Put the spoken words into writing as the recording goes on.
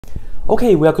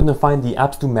Okay, we are going to find the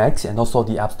absolute max and also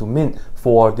the absolute min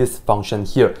for this function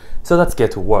here. So let's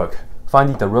get to work.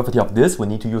 Finding the derivative of this, we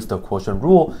need to use the quotient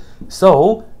rule.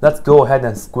 So let's go ahead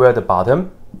and square the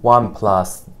bottom, 1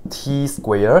 plus t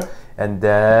squared, and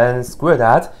then square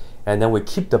that, and then we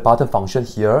keep the bottom function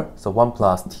here, so 1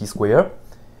 plus t squared,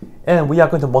 and we are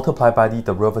going to multiply by the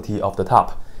derivative of the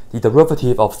top. The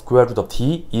derivative of square root of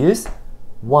t is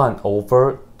 1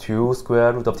 over 2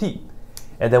 square root of t,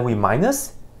 and then we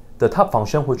minus the top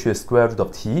function, which is square root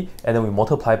of t, and then we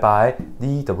multiply by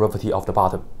the derivative of the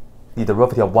bottom. The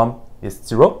derivative of 1 is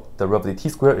 0, the derivative t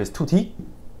squared is 2t.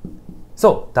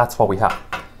 So that's what we have.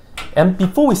 And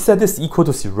before we set this equal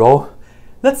to 0,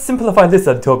 let's simplify this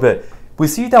a little bit. We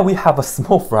see that we have a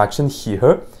small fraction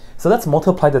here. So let's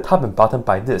multiply the top and bottom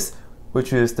by this,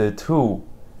 which is the 2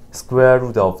 square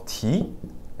root of t.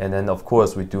 And then of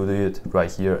course we do it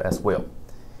right here as well.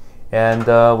 And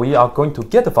we are going to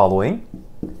get the following.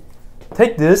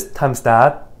 Take this times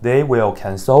that, they will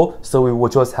cancel, so we will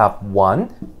just have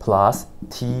 1 plus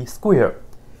t squared.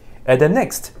 And then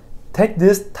next, take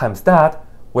this times that.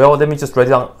 Well, let me just write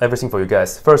down everything for you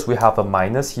guys. First, we have a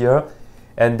minus here,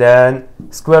 and then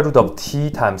square root of t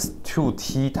times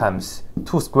 2t times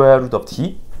 2 square root of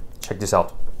t. Check this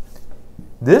out.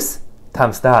 This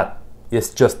times that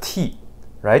is just t,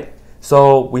 right?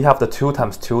 So we have the 2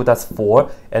 times 2, that's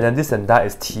 4, and then this and that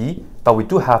is t, but we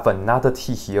do have another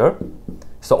t here.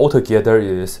 So altogether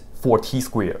is 4t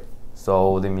squared.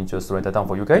 So let me just write that down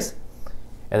for you guys.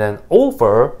 And then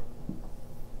over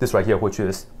this right here, which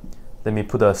is, let me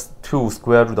put a 2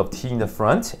 square root of t in the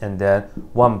front, and then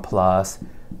 1 plus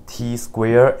t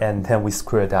squared, and then we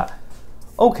square that.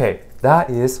 Okay, that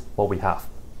is what we have.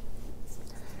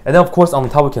 And then of course on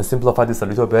top we can simplify this a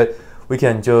little bit. We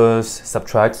can just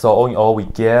subtract, so all in all we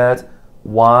get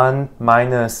 1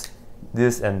 minus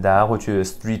this and that, which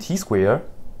is 3t squared,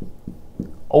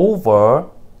 over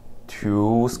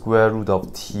 2 square root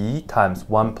of t times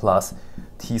 1 plus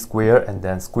t squared, and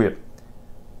then squared.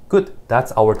 Good,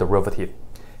 that's our derivative.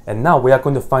 And now we are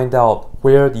going to find out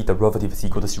where the derivative is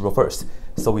equal to 0 first.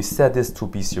 So we set this to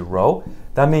be 0.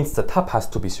 That means the top has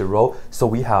to be 0. So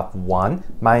we have 1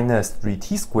 minus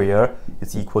 3t squared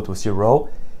is equal to 0.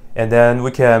 And then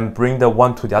we can bring the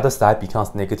 1 to the other side,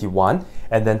 becomes negative 1.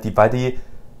 And then divide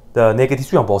the negative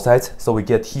 3 on both sides. So we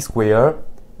get t squared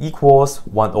equals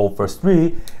 1 over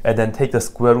 3. And then take the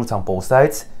square roots on both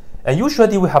sides. And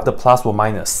usually we have the plus or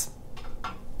minus.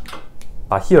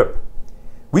 But here,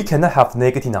 we cannot have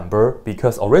negative number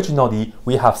because originally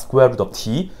we have square root of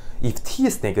t. If t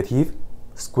is negative,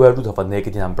 square root of a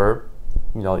negative number,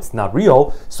 it's not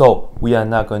real. So we are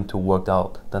not going to work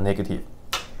out the negative.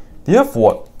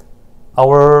 Therefore,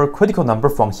 our critical number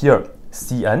from here,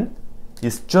 Cn,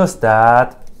 is just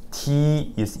that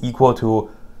t is equal to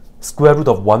square root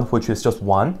of 1, which is just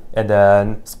 1, and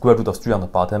then square root of 3 on the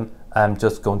bottom. I'm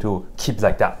just going to keep it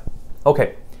like that.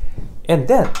 Okay, and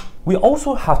then we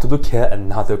also have to look at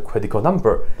another critical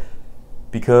number,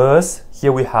 because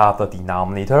here we have a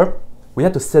denominator. We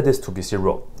have to set this to be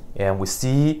 0, and we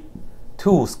see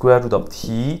 2 square root of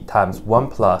t times 1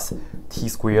 plus t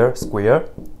squared squared.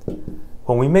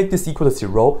 When we make this equal to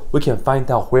 0, we can find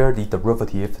out where the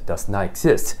derivative does not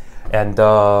exist. And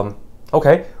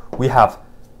okay, we have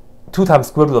 2 times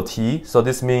square root of t, so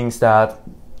this means that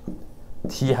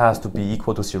t has to be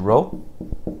equal to 0.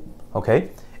 Okay,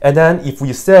 and then if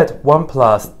we set 1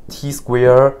 plus t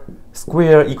squared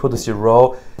equal to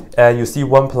 0, and you see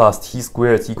 1 plus t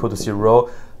squared is equal to 0,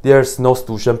 there's no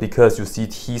solution because you see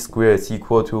t squared is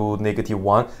equal to negative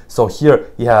 1. So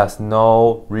here it has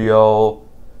no real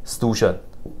solution.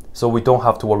 So we don't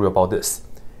have to worry about this.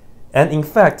 And in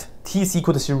fact, t is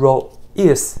equal to 0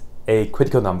 is a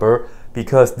critical number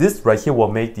because this right here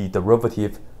will make the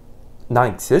derivative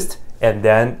non-exist, and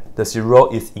then the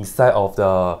 0 is inside of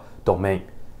the domain.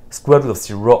 Square root of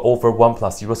 0 over 1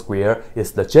 plus 0 squared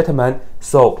is legitimate,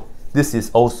 so this is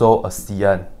also a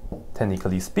Cn,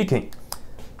 technically speaking.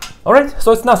 Alright,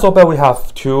 so it's not so bad. We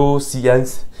have 2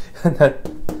 Cn's and then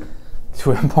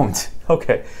 2 endpoints.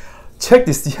 Okay, check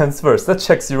the Cn's first. Let's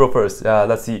check 0 first.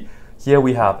 Let's see. Here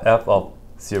we have f of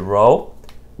 0.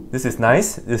 This is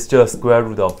nice. It's just square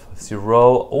root of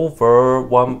 0 over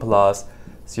 1 plus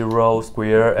 0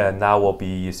 squared, and that will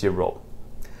be 0.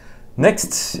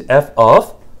 Next, f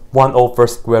of 1 over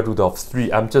square root of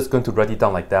 3. I'm just going to write it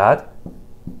down like that.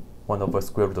 1 over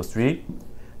square root of 3.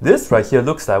 This right here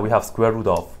looks like we have square root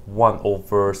of 1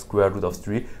 over square root of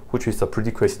 3, which is a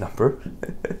pretty crazy number.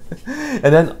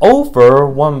 And then over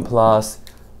 1 plus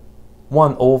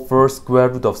 1 over square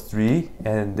root of 3,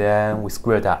 and then we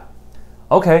square that.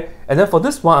 Okay, and then for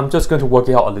this one, I'm just going to work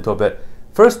it out a little bit.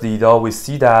 Firstly, though, we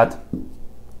see that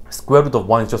square root of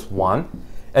 1 is just 1,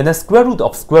 and then square root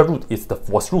of square root is the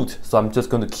fourth root, so I'm just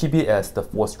going to keep it as the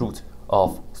fourth root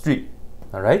of 3.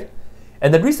 Alright?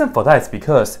 And the reason for that is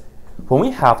because when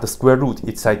we have the square root,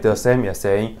 it's like the same as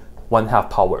saying 1/2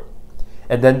 power.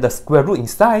 And then the square root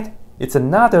inside, it's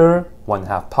another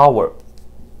 1/2 power.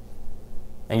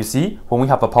 And you see, when we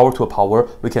have a power to a power,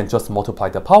 we can just multiply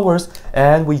the powers,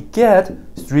 and we get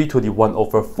 3 to the 1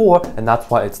 over 4, and that's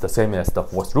why it's the same as the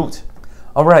fourth root.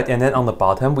 Alright, and then on the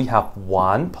bottom, we have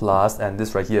 1 plus, and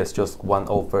this right here is just 1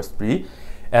 over 3.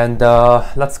 And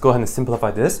let's go ahead and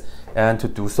simplify this. And to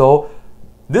do so,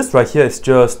 this right here is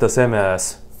just the same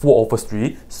as 4 over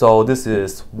 3. So this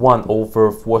is 1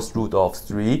 over fourth root of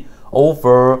 3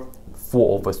 over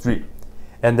 4 over 3.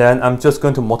 And then I'm just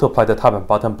going to multiply the top and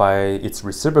bottom by its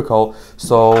reciprocal.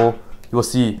 So you will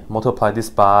see, multiply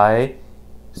this by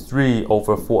 3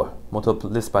 over 4. Multiply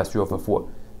this by 3 over 4.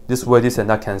 This way, this and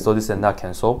that cancel, this and that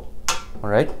cancel.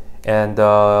 Alright? And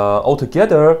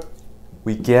altogether,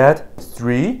 we get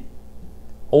 3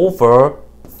 over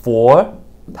 4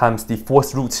 times the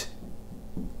fourth root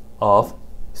of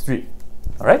 3.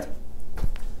 Alright?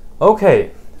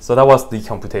 Okay, so that was the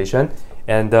computation.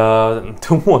 And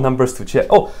 2 more numbers to check.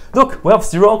 Oh, look, we have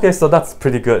 0. Okay, so that's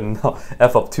pretty good. Now,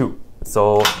 f of 2.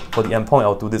 So for the endpoint,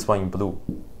 I'll do this one in blue.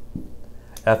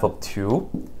 F of 2.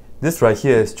 This right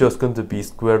here is just going to be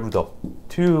square root of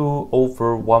 2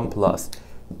 over 1 plus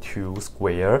 2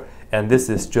 squared. And this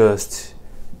is just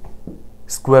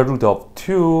square root of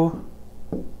 2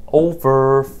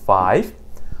 over 5.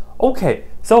 Okay,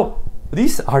 so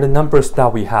these are the numbers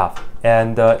that we have.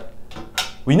 And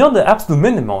we know the absolute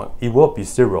minimum, it will be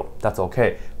 0. That's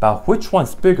okay. But which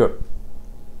one's bigger?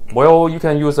 Well, you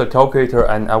can use a calculator,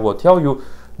 and I will tell you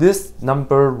this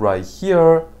number right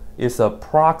here is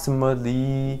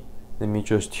approximately, let me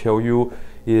just tell you,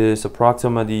 is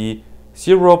approximately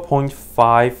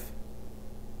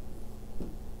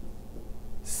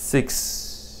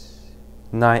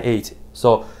 0.5698.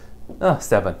 So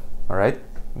 7. Alright,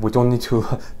 we don't need to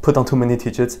put down too many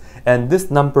digits. And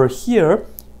this number here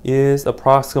is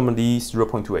approximately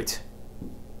 0.28.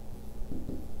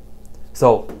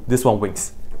 So this one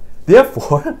wins.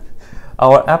 Therefore,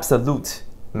 our absolute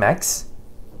max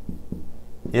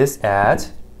is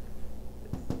at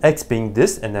x being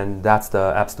this, and then that's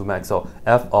the absolute max. So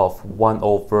f of 1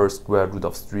 over square root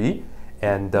of 3,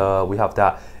 and we have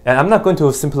that. And I'm not going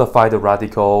to simplify the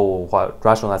radical or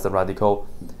rationalize the radical.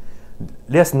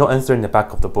 There's no answer in the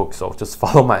back of the book, so just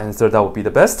follow my answer. That would be the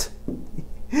best.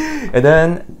 And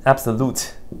then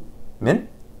absolute min,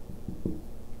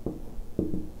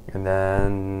 and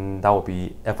then that will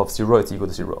be f of 0 is equal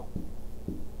to 0.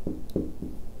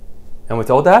 And with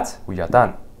all that, we are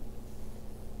done.